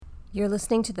You're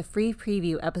listening to the free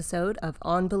preview episode of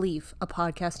On Belief, a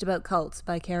podcast about cults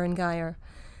by Karen Geyer.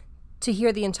 To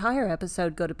hear the entire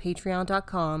episode, go to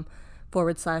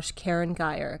patreon.com/Karen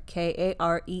Geyer,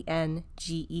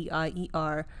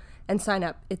 KarenGeier, and sign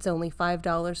up. It's only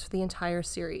 $5 for the entire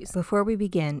series. Before we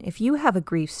begin, if you have a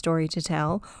grief story to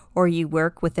tell, or you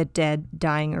work with a dead,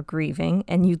 dying, or grieving,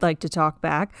 and you'd like to talk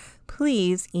back,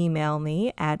 please email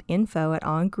me at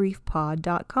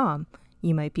info@ongriefpod.com.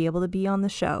 You might be able to be on the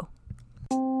show.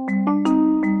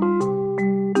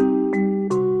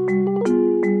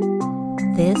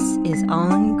 This is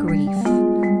On Grief,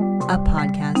 a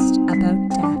podcast about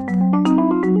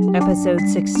death. Episode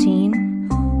 16,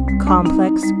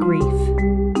 Complex Grief.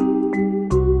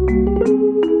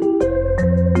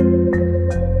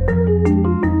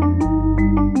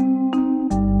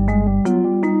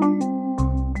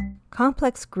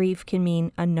 Complex grief can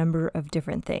mean a number of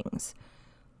different things.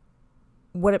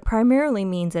 What it primarily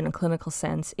means in a clinical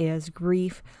sense is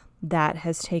grief that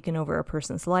has taken over a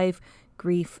person's life,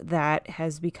 grief that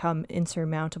has become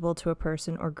insurmountable to a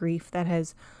person, or grief that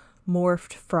has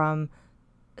morphed from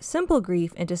simple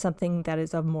grief into something that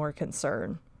is of more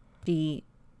concern. She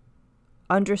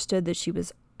understood that she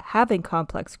was having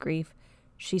complex grief.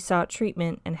 She sought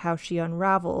treatment, and how she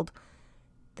unraveled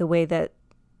the way that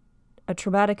a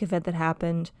traumatic event that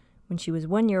happened when she was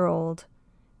 1 year old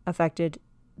affected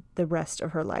the rest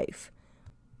of her life.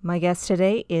 My guest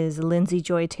today is Lindsay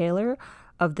Joy Taylor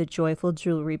of the Joyful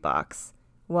Jewelry Box.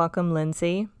 Welcome,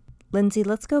 Lindsay. Lindsay,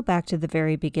 let's go back to the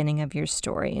very beginning of your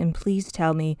story, and please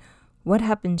tell me what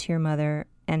happened to your mother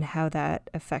and how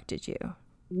that affected you.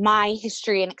 My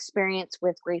history and experience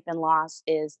with grief and loss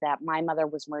is that my mother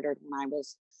was murdered when I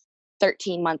was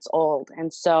 13 months old.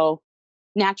 And so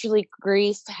naturally,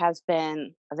 grief has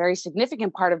been a very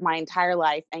significant part of my entire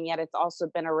life. And yet it's also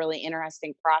been a really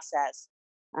interesting process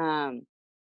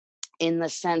in the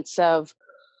sense of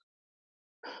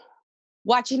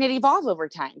watching it evolve over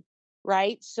time,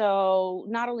 right? So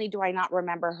not only do I not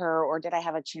remember her, or did I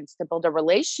have a chance to build a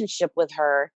relationship with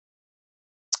her,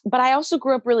 but I also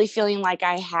grew up really feeling like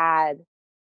I had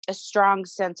a strong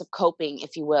sense of coping,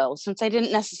 if you will, since I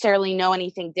didn't necessarily know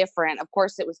anything different. Of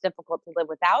course, it was difficult to live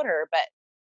without her, but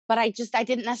I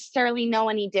didn't necessarily know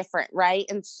any different, right?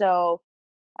 And so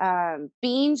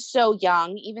being so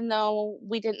young, even though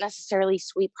we didn't necessarily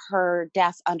sweep her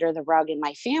death under the rug in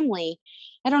my family,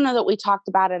 I don't know that we talked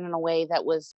about it in a way that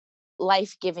was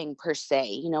life-giving per se.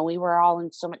 You know, we were all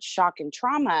in so much shock and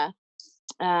trauma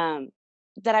um,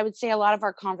 that I would say a lot of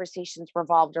our conversations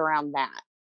revolved around that.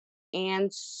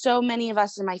 And so many of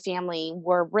us in my family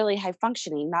were really high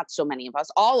functioning. Not so many of us,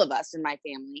 all of us in my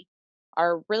family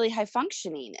are really high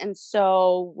functioning. And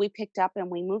so we picked up and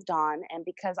we moved on. And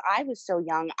because I was so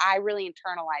young, I really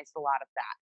internalized a lot of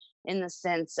that in the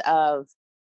sense of,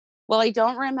 well, I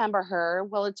don't remember her.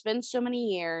 Well, it's been so many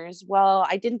years. Well,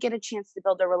 I didn't get a chance to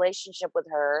build a relationship with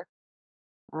her.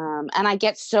 And I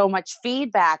get so much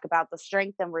feedback about the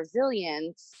strength and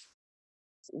resilience.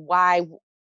 Why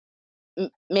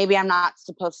maybe I'm not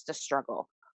supposed to struggle,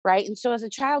 right? And so as a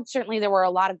child, certainly there were a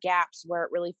lot of gaps where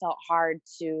it really felt hard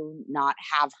to not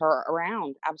have her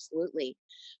around. Absolutely.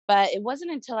 But it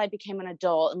wasn't until I became an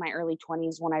adult in my early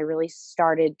 20s when I really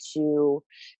started to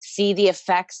see the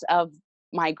effects of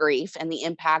my grief and the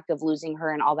impact of losing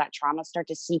her and all that trauma start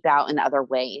to seep out in other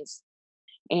ways.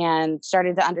 And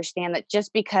started to understand that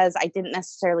just because I didn't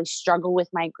necessarily struggle with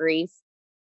my grief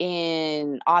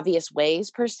in obvious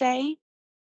ways per se,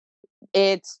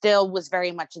 it still was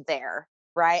very much there,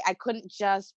 right? I couldn't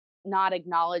just not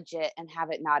acknowledge it and have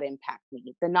it not impact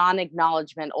me. The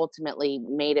non-acknowledgement ultimately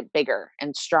made it bigger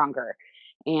and stronger.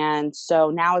 And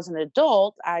so now as an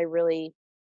adult, I really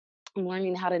am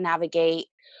learning how to navigate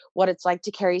what it's like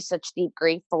to carry such deep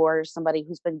grief for somebody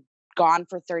who's been gone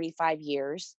for 35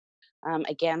 years.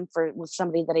 Again, for with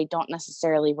somebody that I don't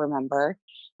necessarily remember.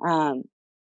 Um,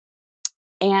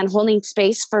 and holding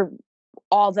space for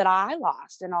all that I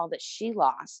lost and all that she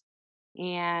lost.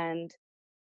 And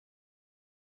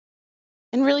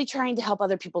really trying to help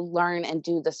other people learn and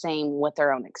do the same with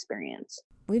their own experience.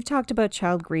 We've talked about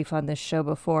child grief on this show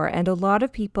before, and a lot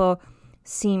of people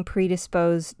seem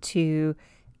predisposed to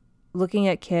looking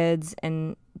at kids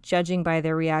and judging by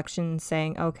their reactions,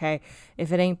 saying, okay,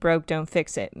 if it ain't broke, don't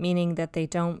fix it, meaning that they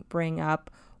don't bring up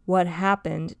what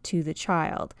happened to the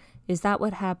child. Is that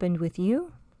what happened with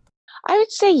you? I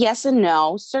would say yes and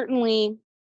no. Certainly,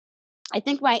 I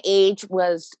think my age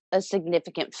was a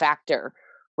significant factor,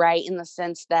 right? In the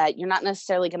sense that you're not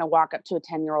necessarily going to walk up to a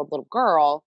 10-year-old little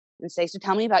girl and say, so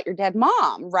tell me about your dead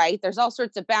mom, right? There's all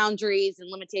sorts of boundaries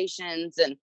and limitations,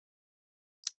 and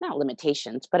not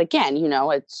limitations, but again,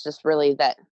 it's just really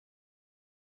that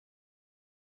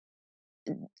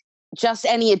just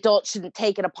any adult shouldn't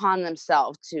take it upon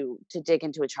themselves to dig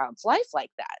into a child's life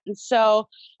like that. And so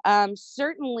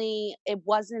certainly it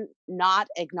wasn't not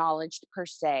acknowledged per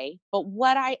se, but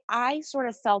what I sort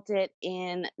of felt it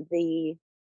in the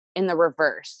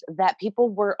reverse, that people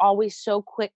were always so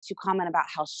quick to comment about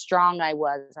how strong I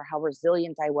was or how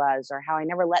resilient I was or how I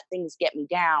never let things get me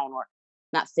down, or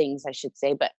not things I should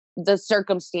say, but the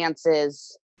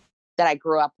circumstances that I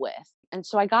grew up with. And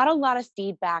so I got a lot of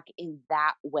feedback in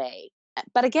that way.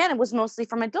 But again, it was mostly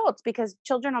from adults, because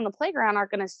children on the playground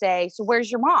aren't going to say, "So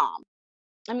where's your mom?"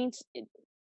 I mean,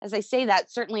 as I say that,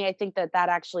 certainly I think that that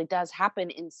actually does happen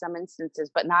in some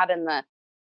instances, but not in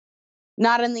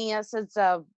the essence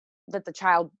of that the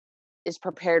child is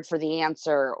prepared for the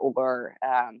answer, or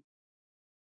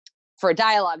for a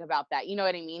dialogue about that. You know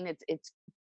what I mean? It's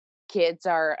kids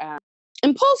are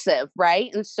impulsive,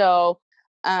 right? And so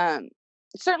um,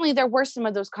 certainly there were some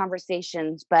of those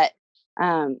conversations, but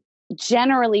um,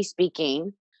 generally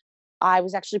speaking, I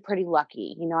was actually pretty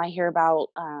lucky. You know, I hear about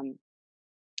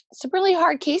some really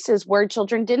hard cases where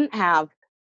children didn't have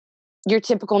your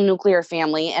typical nuclear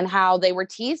family and how they were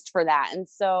teased for that. And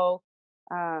so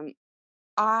um,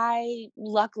 I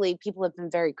luckily people have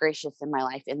been very gracious in my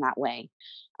life in that way.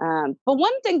 But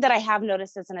one thing that I have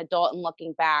noticed as an adult and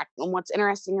looking back, and what's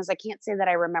interesting is I can't say that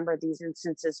I remember these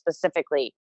instances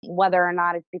specifically, whether or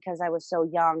not it's because I was so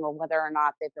young or whether or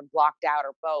not they've been blocked out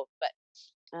or both. But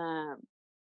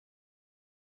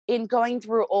in going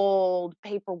through old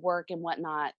paperwork and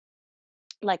whatnot,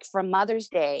 like from Mother's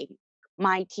Day,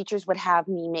 my teachers would have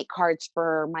me make cards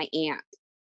for my aunt,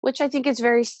 which I think is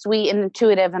very sweet and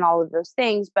intuitive and all of those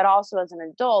things. But also as an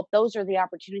adult, those are the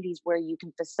opportunities where you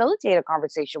can facilitate a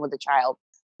conversation with a child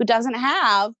who doesn't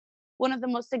have one of the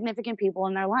most significant people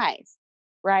in their life.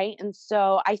 Right. And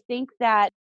so I think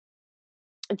that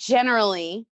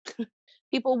generally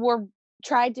people were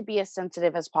tried to be as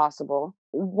sensitive as possible.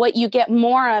 What you get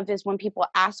more of is when people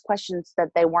ask questions that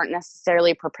they weren't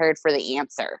necessarily prepared for the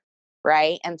answer,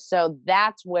 right? And so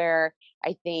that's where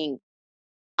I think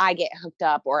I get hooked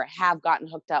up or have gotten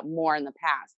hooked up more in the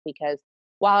past, because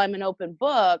while I'm an open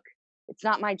book, it's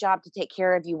not my job to take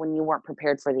care of you when you weren't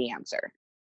prepared for the answer,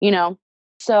 you know?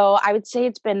 So I would say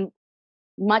it's been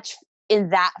much in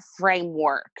that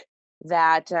framework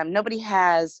that nobody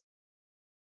has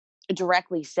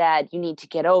directly said, "You need to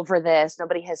get over this."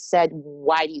 Nobody has said,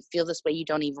 "Why do you feel this way? You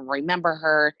don't even remember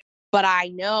her." But I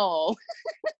know,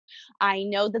 I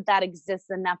know that that exists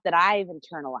enough that I've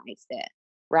internalized it,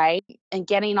 right? And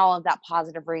getting all of that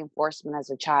positive reinforcement as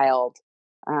a child,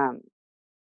 um,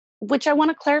 which I want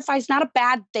to clarify is not a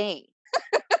bad thing.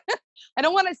 I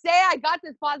don't want to say I got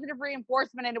this positive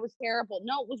reinforcement and it was terrible.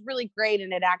 No, it was really great.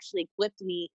 And it actually equipped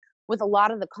me with a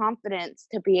lot of the confidence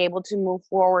to be able to move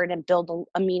forward and build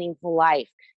a meaningful life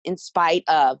in spite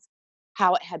of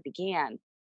how it had began.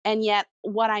 And yet,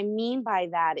 what I mean by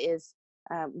that is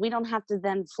we don't have to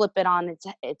then flip it on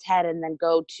its head and then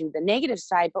go to the negative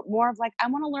side, but more of like, I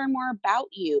want to learn more about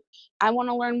you. I want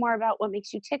to learn more about what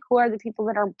makes you tick. Who are the people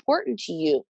that are important to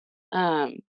you?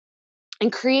 Um,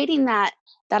 and creating that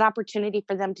opportunity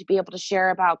for them to be able to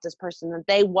share about this person that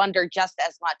they wonder just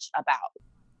as much about.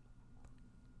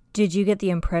 Did you get the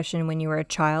impression when you were a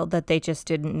child that they just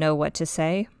didn't know what to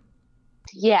say?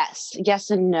 Yes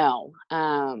and no.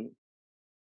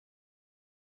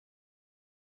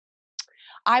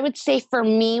 I would say for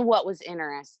me, what was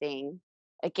interesting,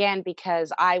 again,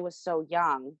 because I was so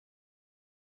young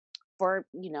for,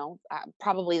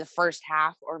 probably the first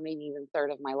half or maybe even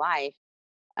third of my life.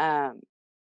 Um,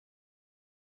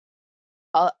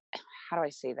 uh, how do I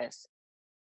say this?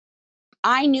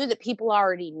 I knew that people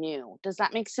already knew. Does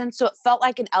that make sense? So it felt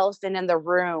like an elephant in the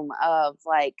room of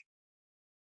like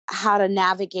how to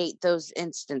navigate those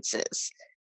instances,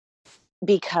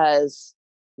 because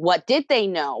what did they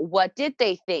know? What did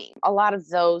they think? A lot of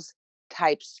those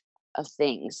types of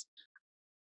things.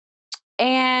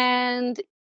 And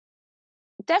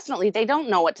definitely they don't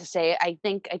know what to say. I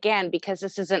think again, because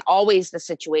this isn't always the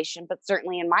situation, but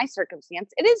certainly in my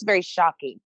circumstance, it is very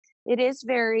shocking. It is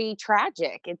very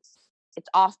tragic. It's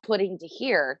off-putting to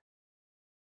hear.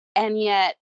 And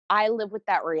yet I live with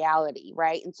that reality,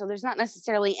 right? And so there's not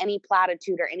necessarily any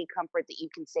platitude or any comfort that you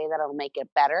can say that'll make it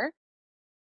better.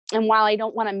 And while I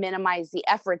don't want to minimize the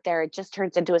effort there, it just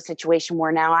turns into a situation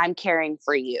where now I'm caring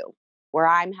for you, where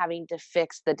I'm having to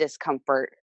fix the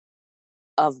discomfort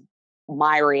of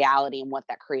my reality and what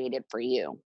that created for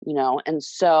you, you know? And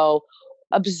so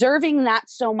observing that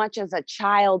so much as a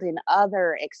child in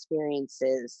other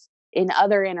experiences, in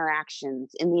other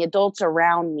interactions, in the adults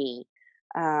around me,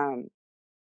 um,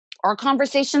 or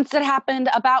conversations that happened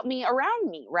about me around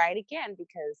me, right? Again,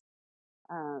 because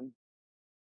Um,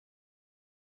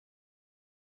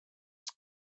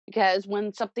 because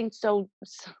when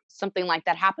something like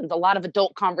that happens, a lot of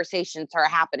adult conversations are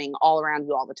happening all around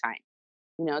you all the time.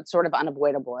 It's sort of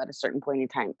unavoidable at a certain point in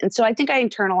time. And so I think I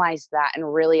internalized that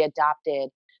and really adopted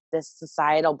this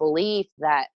societal belief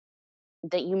that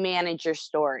you manage your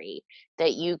story,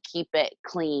 that you keep it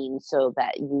clean so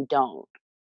that you don't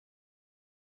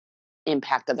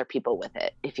impact other people with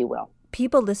it, if you will.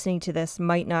 People listening to this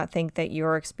might not think that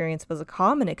your experience was a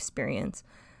common experience,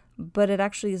 but it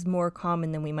actually is more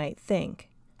common than we might think.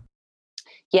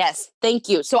 Yes, thank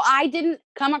you. So I didn't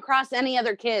come across any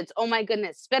other kids. Oh my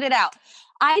goodness, spit it out.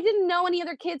 I didn't know any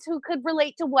other kids who could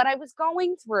relate to what I was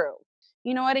going through.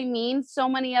 You know what I mean? So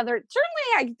many other,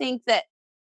 certainly I think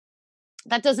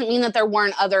that doesn't mean that there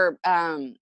weren't other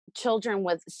children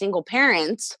with single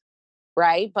parents,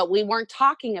 right? But we weren't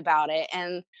talking about it.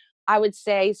 And I would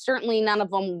say certainly none of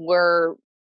them were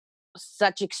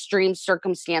such extreme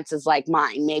circumstances like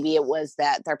mine. Maybe it was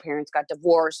that their parents got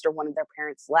divorced or one of their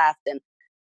parents left.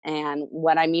 And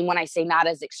what I mean when I say not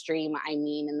as extreme, I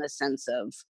mean in the sense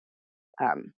of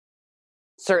um,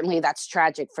 certainly that's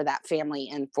tragic for that family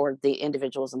and for the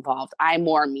individuals involved. I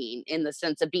more mean in the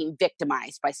sense of being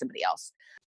victimized by somebody else.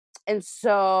 And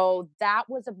so that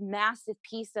was a massive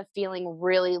piece of feeling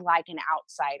really like an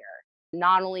outsider.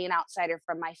 Not only an outsider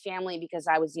from my family because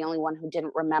I was the only one who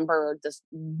didn't remember this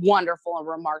wonderful and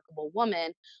remarkable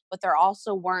woman, but there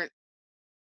also weren't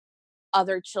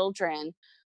other children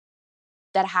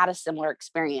that had a similar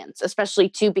experience, especially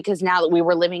too because now that we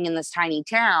were living in this tiny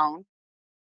town,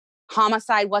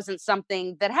 homicide wasn't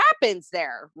something that happens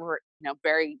there,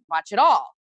 very much at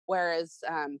all. Whereas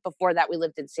before that, we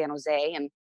lived in San Jose, and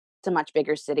it's a much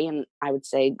bigger city, and I would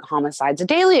say homicide's a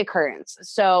daily occurrence.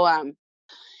 So,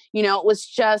 it was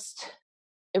just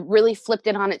it really flipped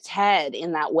it on its head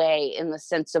in that way, in the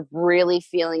sense of really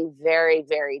feeling very,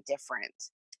 very different.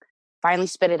 Finally,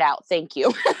 spit it out. Thank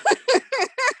you.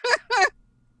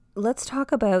 Let's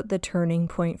talk about the turning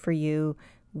point for you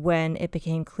when it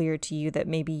became clear to you that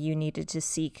maybe you needed to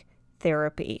seek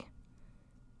therapy.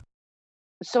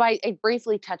 So I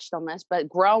briefly touched on this, but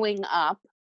growing up,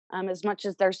 as much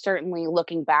as there's certainly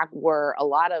looking back were a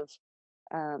lot of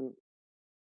um,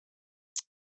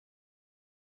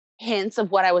 hints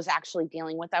of what I was actually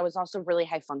dealing with, I was also really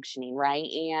high functioning, right?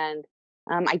 And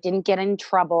I didn't get in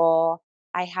trouble.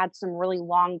 I had some really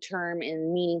long term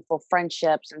and meaningful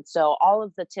friendships. And so all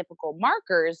of the typical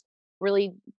markers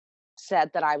really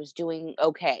said that I was doing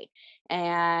okay.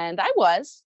 And I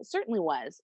was, certainly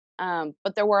was.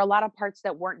 But there were a lot of parts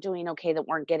that weren't doing okay, that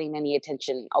weren't getting any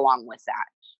attention along with that.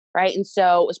 Right. And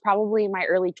so it was probably in my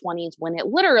early 20s when it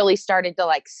literally started to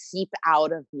like seep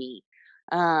out of me.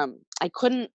 I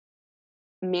couldn't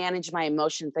manage my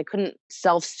emotions. I couldn't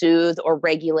self soothe or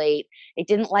regulate. I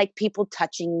didn't like people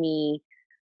touching me.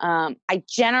 I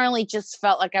generally just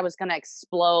felt like I was going to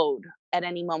explode at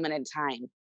any moment in time.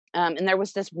 And there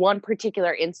was this one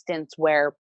particular instance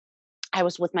where I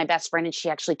was with my best friend and she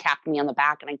actually tapped me on the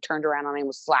back and I turned around and I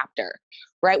almost slapped her,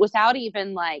 right? Without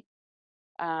even like,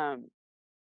 um,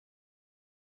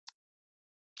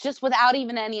 just without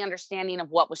even any understanding of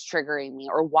what was triggering me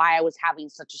or why I was having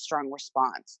such a strong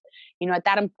response. At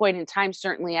that point in time,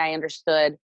 certainly I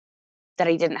understood that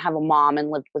I didn't have a mom and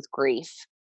lived with grief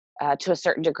to a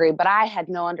certain degree, but I had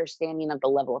no understanding of the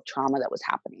level of trauma that was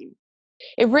happening.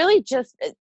 It really just,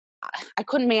 I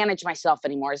couldn't manage myself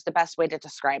anymore, is the best way to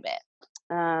describe it.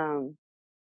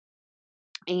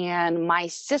 And my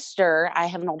sister, I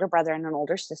have an older brother and an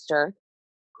older sister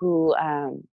who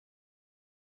are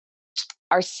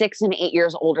 6 and 8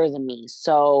 years older than me.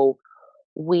 So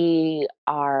we're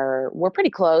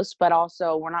pretty close, but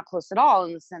also we're not close at all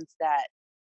in the sense that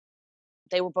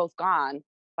they were both gone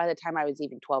by the time I was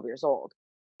even 12 years old.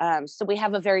 So we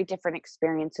have a very different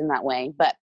experience in that way.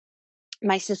 But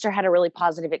my sister had a really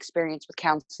positive experience with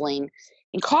counseling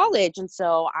in college. And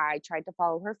so I tried to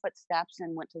follow her footsteps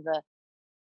and went to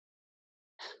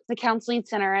the counseling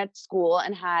center at school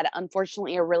and had,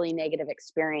 unfortunately, a really negative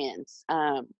experience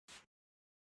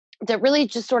that really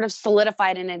just sort of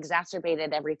solidified and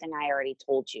exacerbated everything I already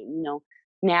told you.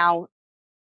 Now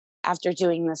after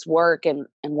doing this work and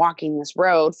walking this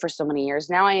road for so many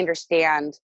years, now I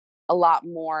understand a lot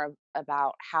more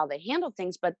about how they handle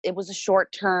things, but it was a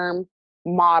short term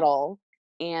model.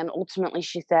 And ultimately,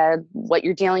 she said, "What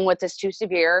you're dealing with is too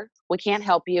severe. We can't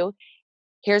help you.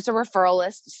 Here's a referral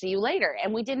list. See you later."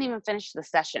 And we didn't even finish the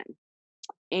session.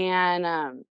 And,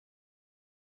 um,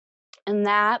 and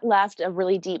that left a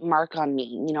really deep mark on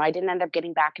me. I didn't end up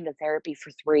getting back into therapy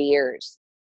for 3 years.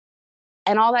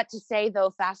 And all that to say,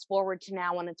 though, fast forward to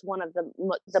now, when it's one of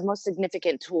the most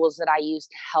significant tools that I use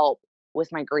to help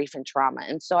with my grief and trauma.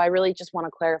 And so I really just want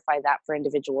to clarify that for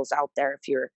individuals out there. If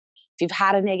you've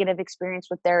had a negative experience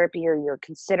with therapy or you're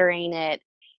considering it,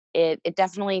 it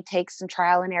definitely takes some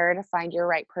trial and error to find your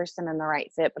right person and the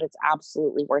right fit, but it's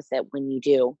absolutely worth it when you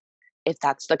do, if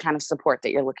that's the kind of support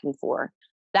that you're looking for.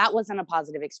 That wasn't a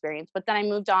positive experience, but then I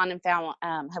moved on and found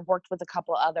have worked with a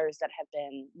couple others that have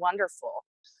been wonderful.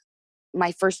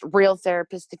 My first real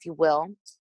therapist, if you will,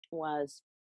 was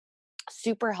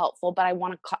super helpful, but I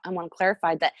want to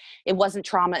clarify that it wasn't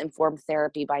trauma informed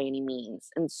therapy by any means.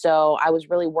 And so I was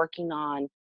really working on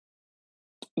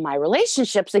my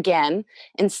relationships again,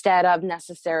 instead of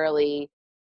necessarily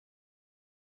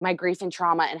my grief and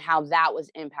trauma and how that was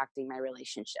impacting my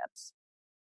relationships.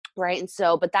 Right. And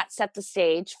so, but that set the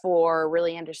stage for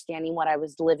really understanding what I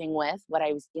was living with, what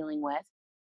I was dealing with.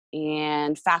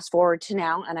 And fast forward to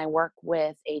now, and I work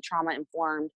with a trauma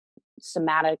informed,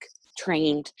 somatic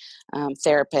trained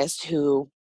therapist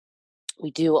who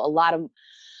we do a lot of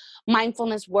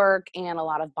mindfulness work and a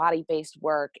lot of body based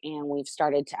work. And we've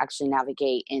started to actually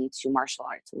navigate into martial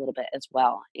arts a little bit as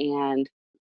well. And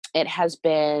it has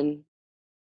been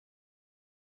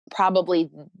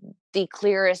probably the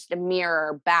clearest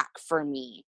mirror back for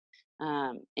me,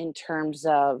 in terms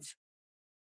of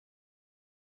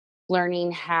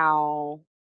learning how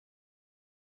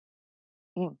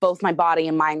both my body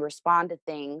and mind respond to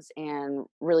things, and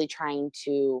really trying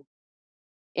to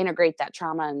integrate that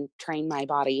trauma and train my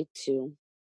body to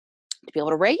be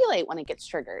able to regulate when it gets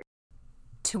triggered.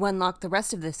 To unlock the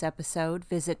rest of this episode,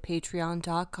 visit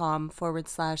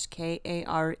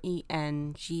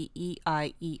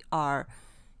patreon.com/KARENGEIER.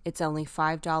 It's only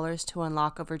 $5 to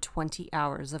unlock over 20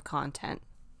 hours of content.